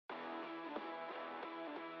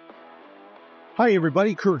Hi,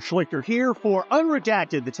 everybody. Kurt Schlichter here for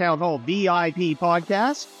Unredacted, the Town Hall VIP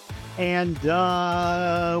podcast. And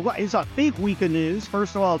it's a big week of news.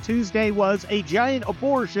 First of all, Tuesday was a giant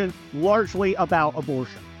abortion, largely about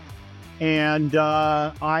abortion. And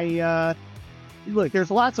look,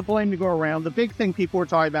 there's lots of blame to go around. The big thing people are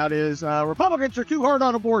talking about is Republicans are too hard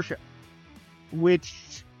on abortion,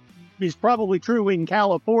 which is probably true in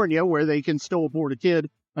California, where they can still abort a kid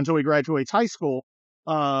until he graduates high school.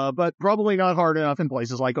 But probably not hard enough in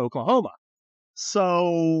places like Oklahoma.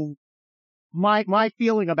 So my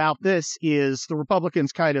feeling about this is the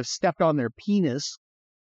Republicans kind of stepped on their penis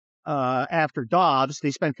after Dobbs. They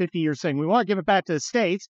spent 50 years saying, we want to give it back to the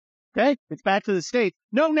states. Okay, it's back to the states.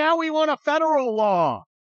 No, now we want a federal law.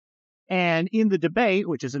 And in the debate,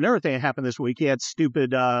 which is another thing that happened this week, he had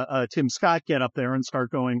stupid Tim Scott get up there and start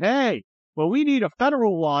going, hey, well, we need a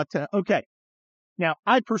federal law to, okay. Now,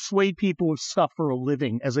 I persuade people with stuff for a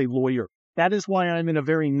living as a lawyer. That is why I'm in a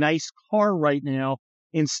very nice car right now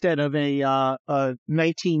instead of a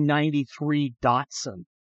 1993 Datsun.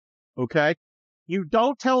 Okay? You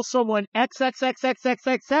don't tell someone X, X, X, X, X,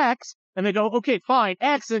 X, X, and they go, okay, fine,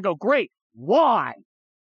 X, and go, great, Y.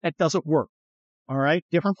 That doesn't work. All right?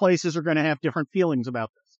 Different places are going to have different feelings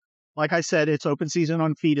about this. Like I said, it's open season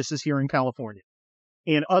on fetuses here in California.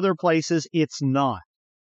 In other places, it's not.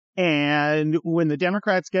 And when the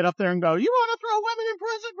Democrats get up there and go, you want to throw women in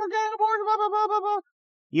prison for getting abortion, blah, blah, blah, blah, blah.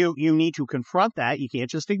 You need to confront that. You can't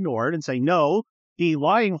just ignore it and say, no, the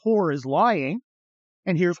lying whore is lying.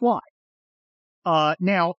 And here's why.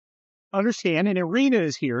 Now, understand, and Irina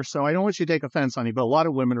is here, so I don't want you to take offense, honey, but a lot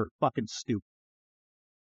of women are fucking stupid.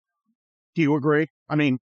 Do you agree? I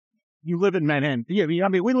mean, you live in Manhattan. Yeah, I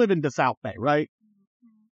mean, we live in the South Bay, right?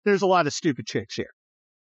 There's a lot of stupid chicks here.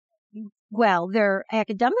 Well, they're not.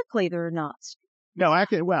 No,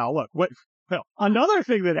 another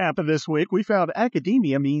thing that happened this week, we found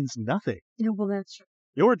academia means nothing. Yeah, well, that's true.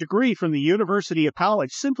 Your degree from the University of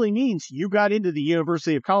College simply means you got into the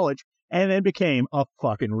University of College and then became a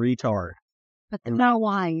fucking retard. But they're not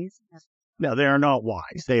wise. No, they are not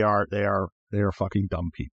wise. They are fucking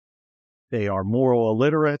dumb people. They are moral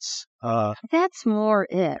illiterates. That's more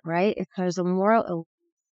it, right? Because a moral.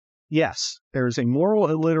 Yes, there's a moral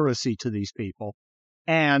illiteracy to these people,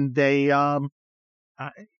 and they're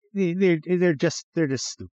just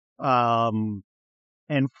stupid. And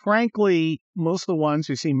frankly, most of the ones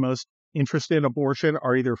who seem most interested in abortion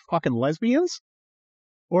are either fucking lesbians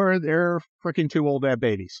or they're freaking too old to have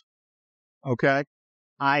babies. Okay,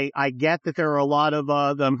 I get that there are a lot of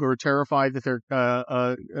them who are terrified that their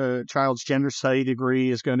child's gender study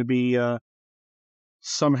degree is going to be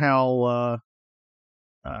somehow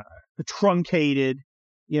truncated,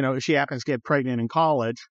 if she happens to get pregnant in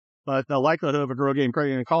college. But the likelihood of a girl getting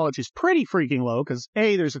pregnant in college is pretty freaking low because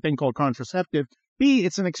A, there's a thing called contraceptive. B,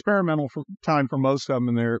 it's an experimental time for most of them,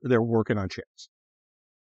 and they're working on chicks.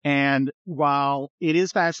 And while it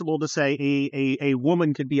is fashionable to say a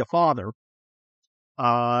woman could be a father,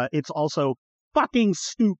 it's also fucking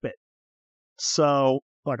stupid. So,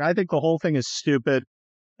 look, I think the whole thing is stupid.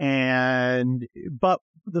 But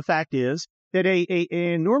the fact is that an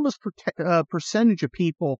enormous percentage of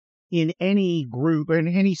people in any group, in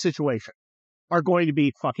any situation, are going to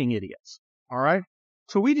be fucking idiots. All right?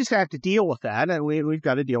 So we just have to deal with that, and we've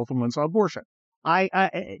got to deal with them on abortion.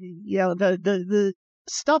 The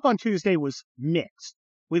stuff on Tuesday was mixed.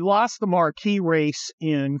 We lost the marquee race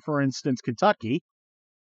in, for instance, Kentucky.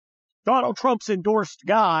 Donald Trump's endorsed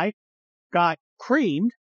guy got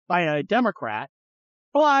creamed by a Democrat.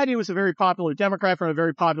 But he was a very popular Democrat from a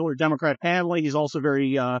very popular Democrat family. He's also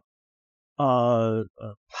very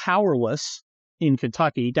powerless in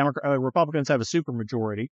Kentucky. Republicans have a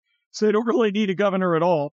supermajority, so they don't really need a governor at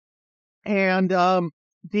all. And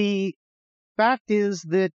the fact is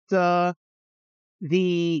that the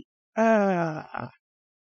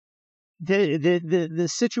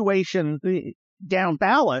situation down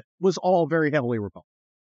ballot was all very heavily Republican.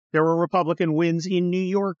 There were Republican wins in New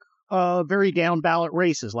York. Very down ballot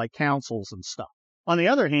races like councils and stuff. On the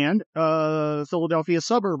other hand, Philadelphia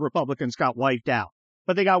suburb Republicans got wiped out,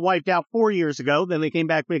 but they got wiped out 4 years ago. Then they came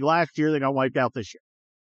back big last year. They got wiped out this year.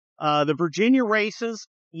 The Virginia races,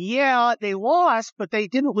 yeah, they lost, but they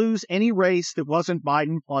didn't lose any race that wasn't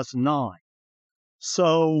Biden plus 9.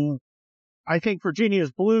 So I think Virginia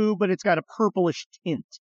is blue, but it's got a purplish tint.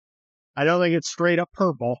 I don't think it's straight up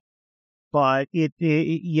purple, but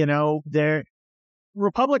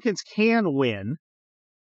Republicans can win.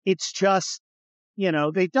 It's just,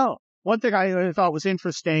 they don't. One thing I thought was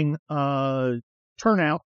interesting,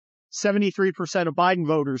 turnout, 73% of Biden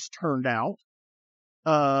voters turned out.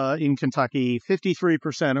 in Kentucky,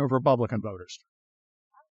 53% of Republican voters.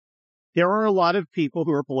 There are a lot of people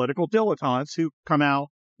who are political dilettantes who come out,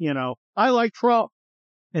 I like Trump.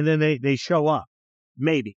 And then they show up.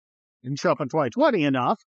 Maybe. Didn't show up in 2020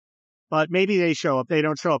 enough, but maybe they show up. They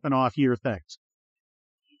don't show up in off-year things.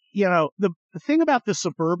 The thing about the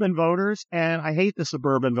suburban voters, and I hate the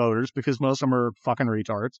suburban voters because most of them are fucking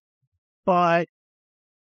retards, but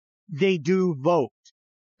they do vote.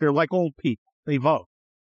 They're like old people. They vote.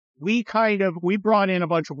 We brought in a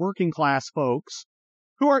bunch of working class folks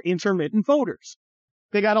who are intermittent voters.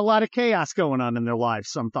 They got a lot of chaos going on in their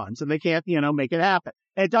lives sometimes, and they can't, make it happen.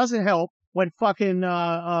 It doesn't help when fucking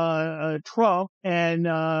Trump and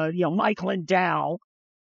Mike Lindell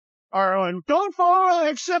are on, don't vote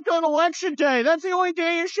except on election day. That's the only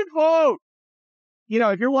day you should vote.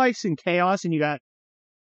 If your life's in chaos and you got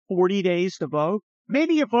 40 days to vote,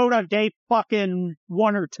 maybe you vote on day fucking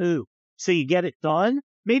 1 or 2 so you get it done.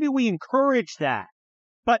 Maybe we encourage that.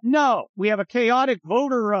 But no, we have a chaotic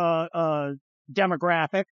voter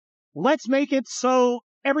demographic. Let's make it so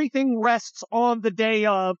everything rests on the day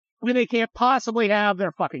of when they can't possibly have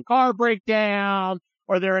their fucking car break down,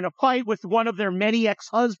 or they're in a fight with one of their many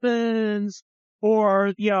ex-husbands,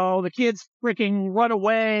 or, the kids freaking run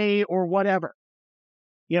away, or whatever.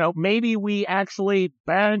 Maybe we actually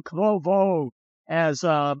bank the vote, as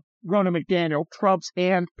Ronna McDaniel, Trump's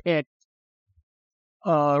hand-picked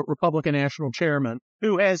Republican national chairman,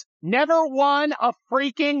 who has never won a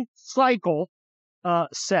freaking cycle,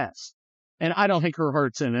 says. And I don't think her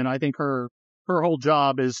heart's in it. I think her whole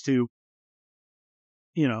job is to,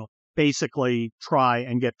 basically try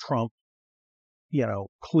and get Trump,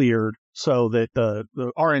 cleared so that the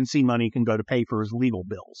RNC money can go to pay for his legal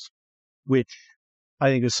bills, which I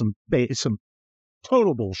think is some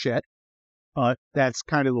total bullshit. That's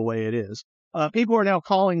kind of the way it is. People are now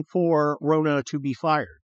calling for Ronna to be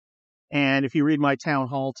fired. And if you read my town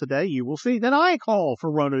hall today, you will see that I call for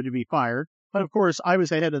Ronna to be fired. But of course, I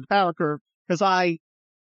was ahead of the power curve because I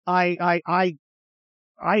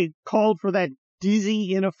called for that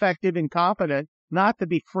dizzy, ineffective, incompetent not to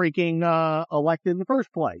be freaking elected in the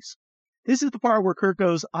first place. This is the part where Kurt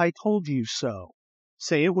goes, I told you so.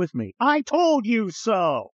 Say it with me. I told you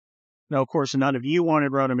so. Now, of course, none of you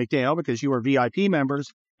wanted Ronna McDaniel because you are VIP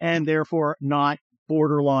members and therefore not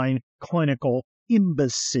borderline clinical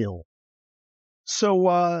imbecile.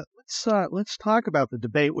 So let's talk about the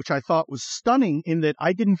debate, which I thought was stunning in that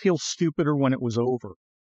I didn't feel stupider when it was over.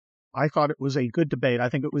 I thought it was a good debate. I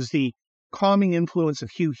think it was the calming influence of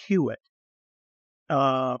Hugh Hewitt.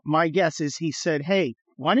 My guess is he said, hey,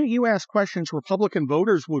 why don't you ask questions Republican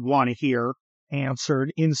voters would want to hear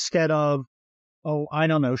answered instead of, I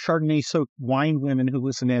don't know, Chardonnay-soaked wine women who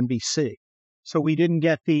listen to NBC. So we didn't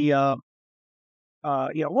get the,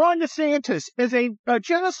 Ron DeSantis is a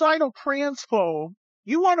genocidal transphobe.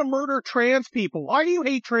 You want to murder trans people. Why do you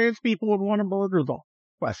hate trans people and want to murder them?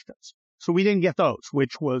 Questions. So we didn't get those,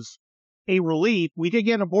 which was a relief. We did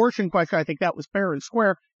get an abortion question. I think that was fair and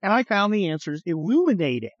square. And I found the answers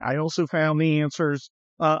illuminating. I also found the answers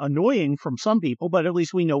annoying from some people, but at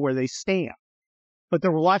least we know where they stand. But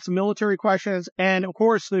there were lots of military questions. And of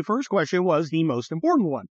course, the first question was the most important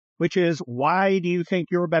one, which is, why do you think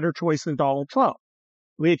you're a better choice than Donald Trump?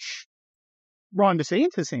 Which Ron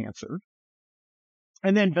DeSantis answered.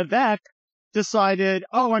 And then Vivek decided,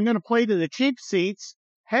 I'm going to play to the cheap seats.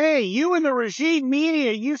 Hey, you in the regime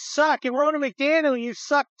media, you suck. And Ronna McDaniel, you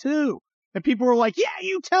suck too. And people were like, yeah,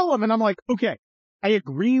 you tell them. And I'm like, okay, I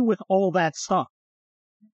agree with all that stuff.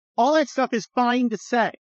 All that stuff is fine to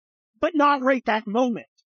say, but not right that moment.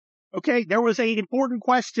 Okay, there was an important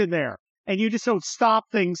question there. And you just don't stop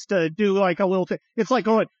things to do like a little thing. It's like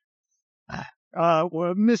going,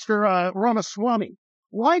 Mr. Ramaswamy,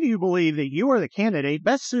 why do you believe that you are the candidate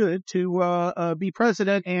best suited to be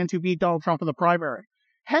president and to beat Donald Trump in the primary?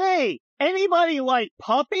 Hey, anybody like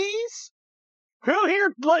puppies? Who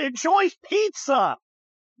here enjoys pizza?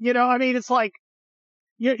 It's like,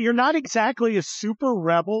 you're not exactly a super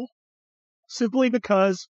rebel simply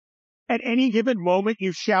because at any given moment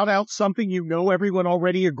you shout out something you know everyone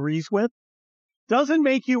already agrees with. Doesn't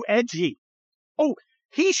make you edgy. Oh,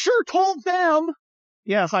 he sure told them.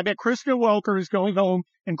 Yes, I bet Kristen Welker is going home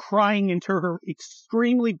and crying into her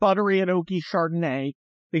extremely buttery and oaky Chardonnay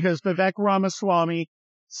because Vivek Ramaswamy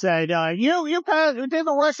said, you did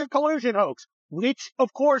the Russia collusion hoax, which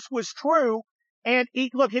of course was true. And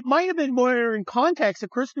it might have been more in context if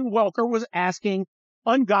Kristen Welker was asking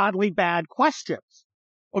ungodly bad questions.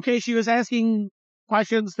 Okay, she was asking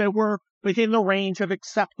questions that were within the range of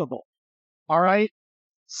acceptable. All right.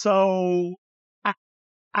 So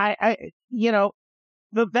I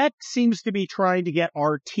Vivek seems to be trying to get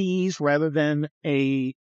RTs rather than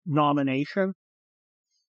a nomination.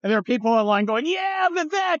 And there are people online going, yeah,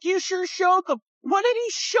 Vivek, you sure showed them. What did he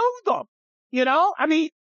show them? You know, I mean,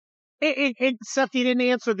 except he didn't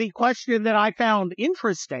answer the question that I found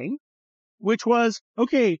interesting, which was,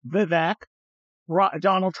 okay, Vivek,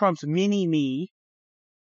 Donald Trump's mini-me,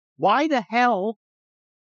 why the hell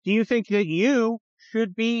do you think that you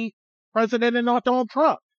should be president and not Donald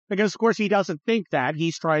Trump? Because, of course, he doesn't think that.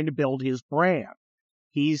 He's trying to build his brand.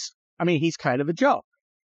 He's kind of a joke.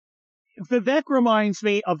 Vivek reminds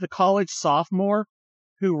me of the college sophomore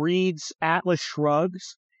who reads Atlas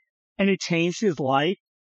Shrugs, and it changed his life.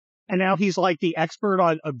 And now he's like the expert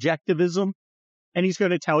on objectivism, and he's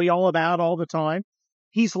going to tell you all about all the time.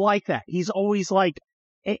 He's like that. He's always like,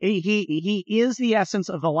 he is the essence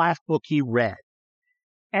of the last book he read.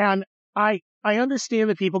 And I understand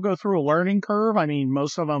that people go through a learning curve. I mean,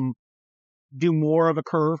 most of them do more of a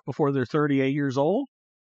curve before they're 38 years old.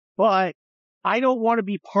 But I don't want to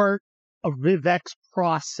be part of Vivek's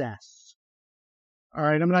process. All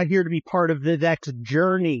right, I'm not here to be part of Vivek's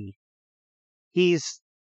journey.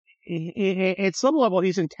 At some level,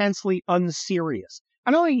 he's intensely unserious.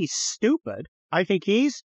 I don't think he's stupid. I think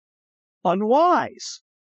he's unwise.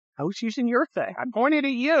 I was using your thing. I'm pointing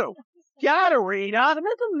at you. Rita. I'm in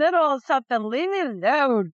the middle of something. Leave me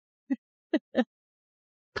alone.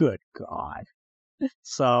 Good God.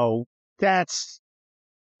 So that's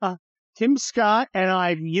Tim Scott, and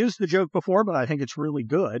I've used the joke before, but I think it's really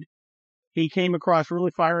good. He came across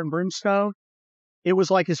really fire and brimstone. It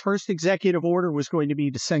was like his first executive order was going to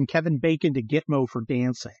be to send Kevin Bacon to Gitmo for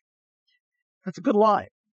dancing. That's a good line.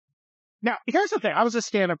 Now, here's the thing. I was a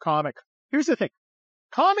stand-up comic. Here's the thing.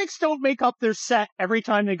 Comics don't make up their set every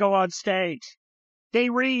time they go on stage. They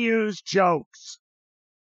reuse jokes.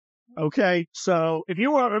 Okay, so if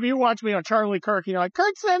you watch me on Charlie Kirk, you're like,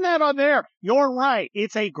 Kirk, send that on there. You're right.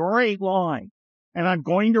 It's a great line, and I'm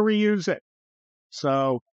going to reuse it.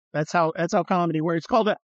 So that's how comedy works. It's called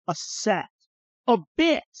a set, a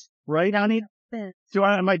bit, right, honey? Bit.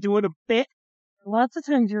 Am I doing a bit? Lots of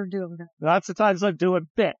times you're doing that. Lots of times I'm doing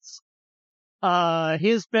bits.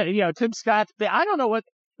 His bit, Tim Scott's bit. I don't know what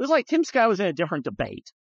it was like. Tim Scott was in a different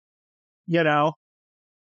debate.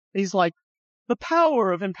 He's like, the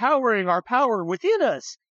power of empowering our power within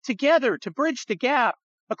us together to bridge the gap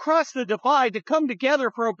across the divide to come together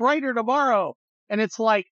for a brighter tomorrow. And it's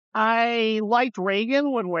like, I liked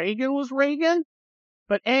Reagan when Reagan was Reagan,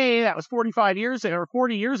 but A, that was 45 years ago or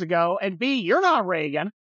 40 years ago. And B, you're not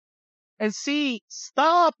Reagan. And C,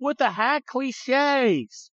 stop with the hack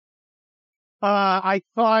cliches. I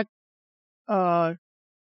thought,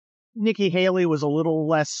 Nikki Haley was a little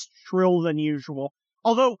less shrill than usual.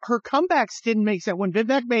 Although her comebacks didn't make sense. When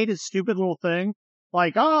Vivek made his stupid little thing,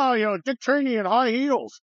 like, Dick Cheney in high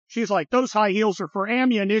heels. She's like, those high heels are for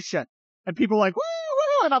ammunition. And people are like, woo,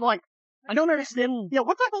 woo. And I'm like, I don't understand. Yeah,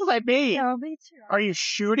 what the hell does that mean? Yeah, me too. Are you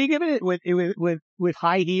shooting at it with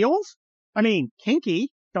high heels? I mean, kinky,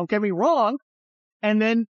 don't get me wrong. And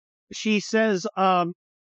then she says, when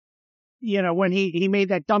he made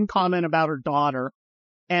that dumb comment about her daughter,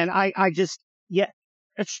 and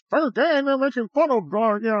it's fair game. They're making fun of,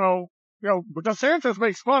 DeSantis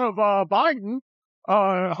makes fun of Biden,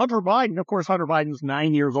 Hunter Biden. Of course, Hunter Biden's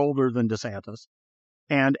 9 years older than DeSantis,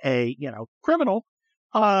 and a criminal.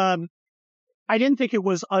 I didn't think it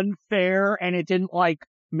was unfair, and it didn't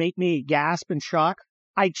make me gasp and shock.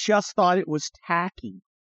 I just thought it was tacky.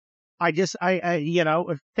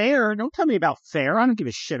 Fair. Don't tell me about fair. I don't give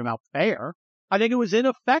a shit about fair. I think it was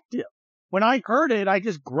ineffective. When I heard it, I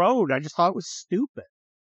just groaned. I just thought it was stupid.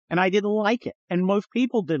 And I didn't like it. And most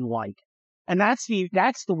people didn't like it. And that's the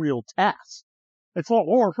real test. It's like,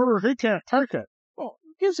 he can't take it. Well, who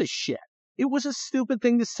gives a shit? It was a stupid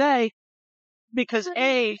thing to say because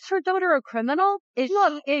is her daughter a criminal? Is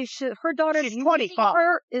her daughter she's 25.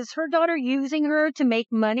 Is her daughter using her to make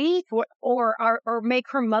money or make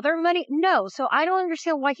her mother money? No. So I don't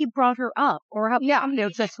understand why he brought her up or how. Yeah,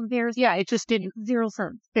 it just didn't. Zero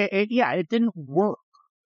sense. It didn't work.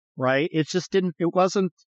 Right? It just didn't. It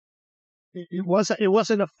wasn't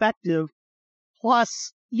effective.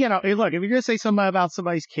 Plus, look, if you're going to say something about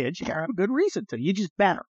somebody's kids, you have a good reason to. You just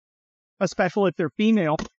better. Especially if they're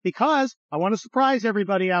female, because I want to surprise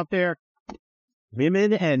everybody out there.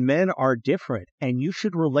 Women and men are different, and you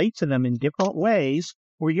should relate to them in different ways,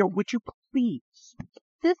 would you please?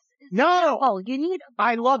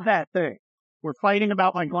 I love that thing. We're fighting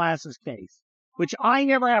about my glasses case, which I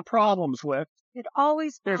never have problems with.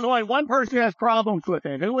 There's only one person who has problems with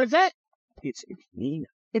it. Who is it? It's me.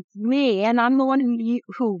 It's me, and I'm the one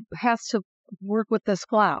who has to work with this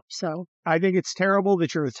clout. So I think it's terrible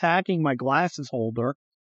that you're attacking my glasses holder.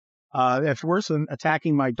 That's worse than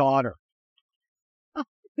attacking my daughter.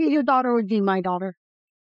 your daughter would be my daughter.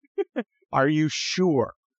 Are you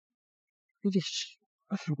sure?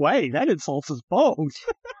 Wait, that insults us both.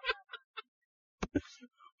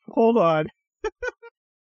 Hold on.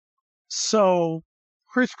 So,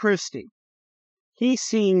 Chris Christie, he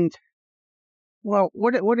seemed, well,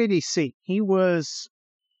 what did he see? He was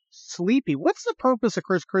sleepy. What's the purpose of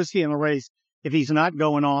Chris Christie in the race if he's not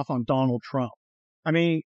going off on Donald Trump? I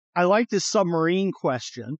mean, I like this submarine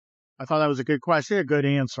question. I thought that was a good question, a good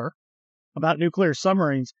answer about nuclear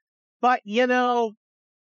submarines. But,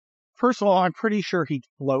 first of all, I'm pretty sure he'd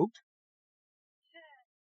float.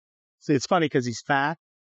 See, it's funny because he's fat.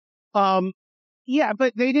 Yeah,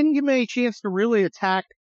 but they didn't give him any chance to really attack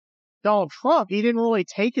Donald Trump. He didn't really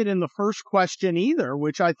take it in the first question either,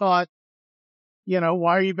 which I thought,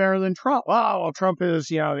 why are you better than Trump? Well, Trump is,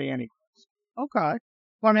 the Antichrist. Okay.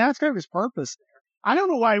 Well, I mean, that's kind of his purpose there. I don't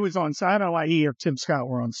know why he was on side. I don't know why he or Tim Scott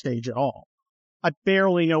were on stage at all. I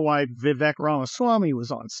barely know why Vivek Ramaswamy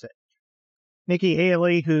was on stage. Nikki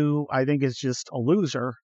Haley, who I think is just a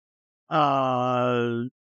loser, a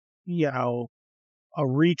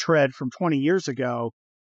retread from 20 years ago.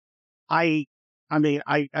 I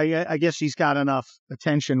guess she's got enough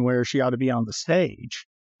attention where she ought to be on the stage.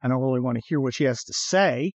 I don't really want to hear what she has to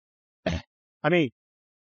say. I mean,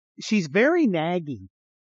 she's very naggy.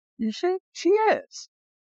 Is she? She is.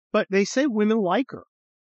 But they say women like her.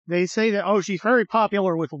 They say that, she's very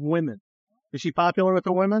popular with women. Is she popular with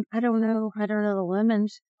the women? I don't know. I don't know the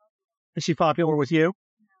women's. Is she popular with you?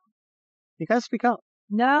 You gotta speak up.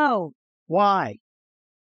 No. Why?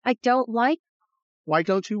 I don't like. Why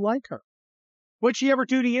don't you like her? What'd she ever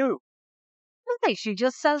do to you? Nothing. She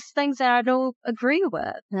just says things that I don't agree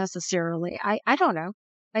with necessarily. I don't know.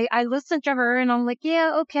 I listen to her and I'm like,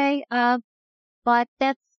 yeah, okay. But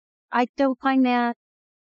I don't find that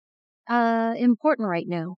important right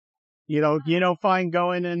now. You don't find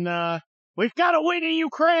going and we've got to win in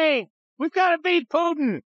Ukraine. We've got to beat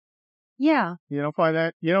Putin. Yeah. You don't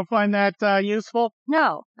find that useful?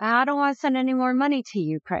 No, I don't want to send any more money to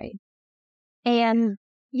Ukraine. And,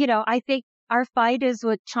 I think our fight is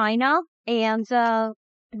with China and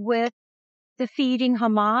with defeating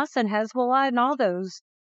Hamas and Hezbollah and all those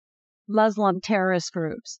Muslim terrorist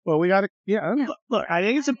groups. Well, we got to, look, I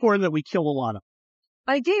think it's important that we kill a lot of them.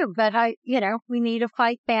 I do, but we need to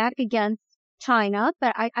fight back against China.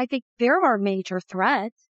 But I think there are major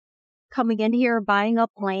threats coming in here, buying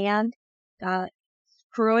up land,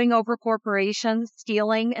 screwing over corporations,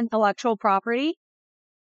 stealing intellectual property.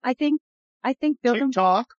 I think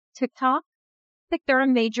TikTok. I think they're a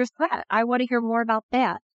major threat. I want to hear more about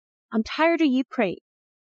that. I'm tired of Ukraine.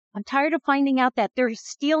 I'm tired of finding out that they're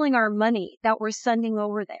stealing our money that we're sending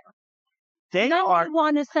over there. They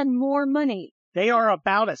want to send more money. They are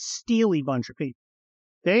about a steely bunch of people.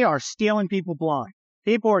 They are stealing people blind.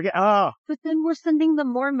 People are But then we're sending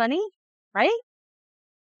them more money, right?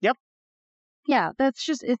 Yep. Yeah,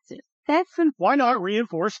 why not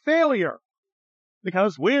reinforce failure?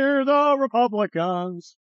 Because we're the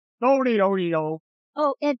Republicans. Do-de-do-de-do.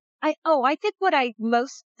 Oh, and I think what I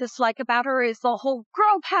most dislike about her is the whole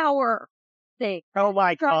girl power thing. Oh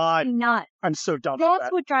my God. Me nuts. I'm so done with that.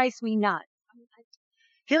 That's what drives me nuts.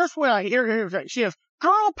 Here's what I hear. She has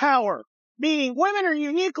girl power, meaning women are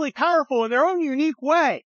uniquely powerful in their own unique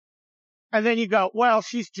way. And then you go, well,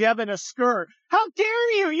 she's jabbing a skirt. How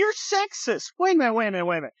dare you? You're sexist. Wait a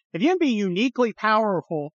minute. If you can be uniquely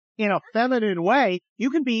powerful in a feminine way,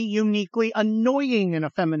 you can be uniquely annoying in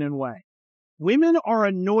a feminine way. Women are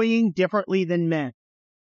annoying differently than men.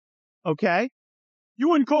 Okay? You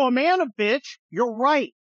wouldn't call a man a bitch. You're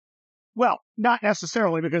right. Well, not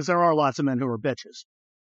necessarily, because there are lots of men who are bitches.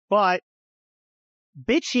 But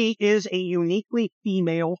bitchy is a uniquely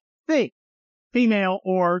female thing. Female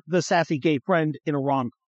or the sassy gay friend in a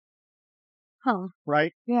rom-com. Huh.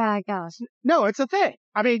 Right? Yeah, I guess. No, it's a thing.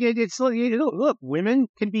 I mean, look, women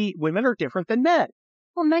are different than men.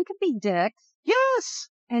 Well, men can be dicks. Yes.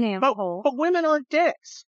 And assholes. But women aren't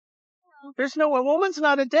dicks. A woman's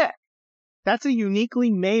not a dick. That's a uniquely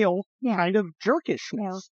male kind of jerkishness.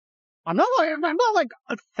 Yeah. I'm not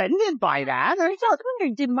offended by that. I just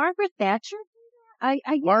wondered, did Margaret Thatcher do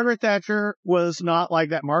that? Margaret Thatcher was not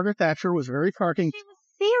like that. Margaret Thatcher was very fucking. She was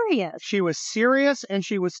serious. She was serious and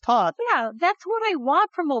she was tough. Yeah, that's what I want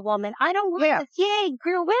from a woman. I don't want this. Yay,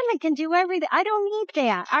 girl, women can do everything. I don't need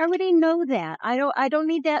that. I already know that. I don't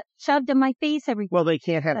need that shoved in my face every. Well, they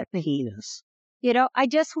can't have a penis. I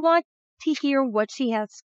just want to hear what she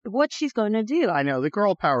has what she's going to do. I know the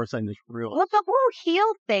girl power thing is real. Well, the whole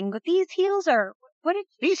heel thing, but these heels are,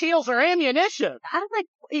 These heels are ammunition. I'm like,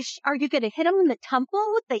 are you going to hit him in the temple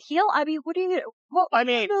with the heel? I mean, what are you going to, what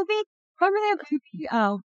movie? Remember that movie?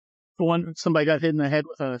 Oh. The one somebody got hit in the head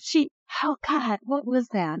with a... Oh God, what was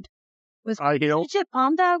that? Was heel? Bridget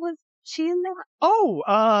Fonda, was she in there? Oh,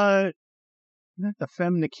 not the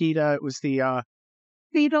Femme Nikita, it was the,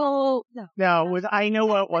 Fetal, no, I know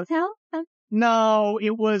what it was. Hell? No,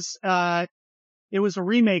 it was a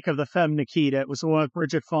remake of the Femme Nikita. It was the one with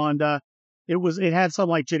Bridget Fonda. It had some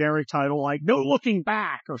like generic title like No Looking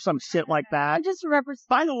Back or some shit like that. I just remember.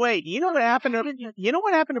 By the way, you know what happened to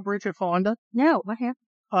Bridget Fonda? No, what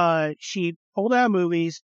happened? She pulled out of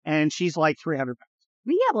movies and she's like 300 pounds.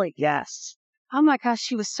 Really? Yes. Oh my gosh,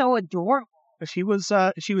 she was so adorable. She was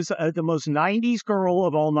the most 90s girl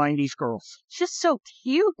of all 90s girls. Just so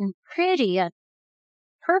cute and pretty and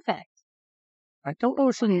perfect. I don't know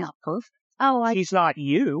if she's perfect. Oh, she's not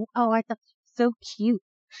you. Oh, I thought she was so cute.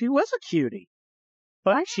 She was a cutie.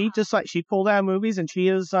 But she pulled out of movies and she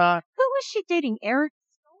is, who was she dating? Eric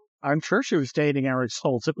Stoltz? I'm sure she was dating Eric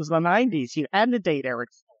Stoltz. It was the 90s. You had to date Eric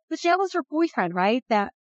Stoltz. But that was her boyfriend, right? I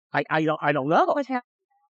don't know. What happened?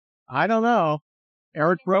 I don't know.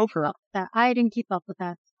 Eric broke her. I didn't keep up with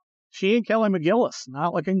that. She and Kelly McGillis,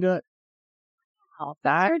 not looking good. Oh,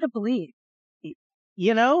 that's hard to believe.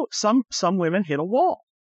 You know, some women hit a wall.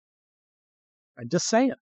 I'm just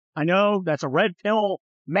saying. I know that's a red pill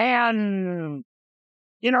man,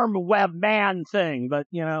 interweb man thing, but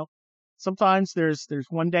you know, sometimes there's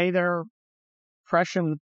one day they're fresh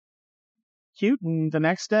and cute, and the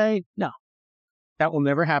next day, no, that will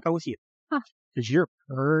never happen with you because you're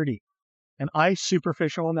pretty. And I'm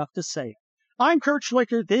superficial enough to say it. I'm Kurt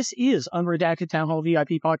Schlichter. This is Unredacted Town Hall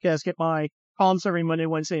VIP Podcast. Get my columns every Monday,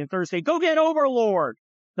 Wednesday, and Thursday. Go get Overlord,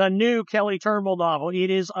 the new Kelly Turnbull novel. It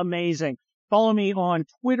is amazing. Follow me on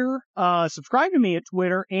Twitter. Subscribe to me at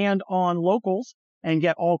Twitter and on Locals and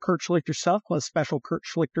get all Kurt Schlichter stuff plus special Kurt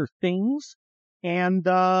Schlichter things. And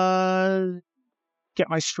get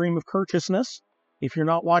my stream of Kurtishness. If you're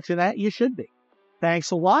not watching that, you should be. Thanks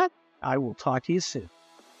a lot. I will talk to you soon.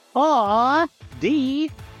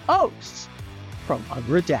 Adios from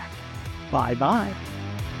Unredacted. Bye-bye.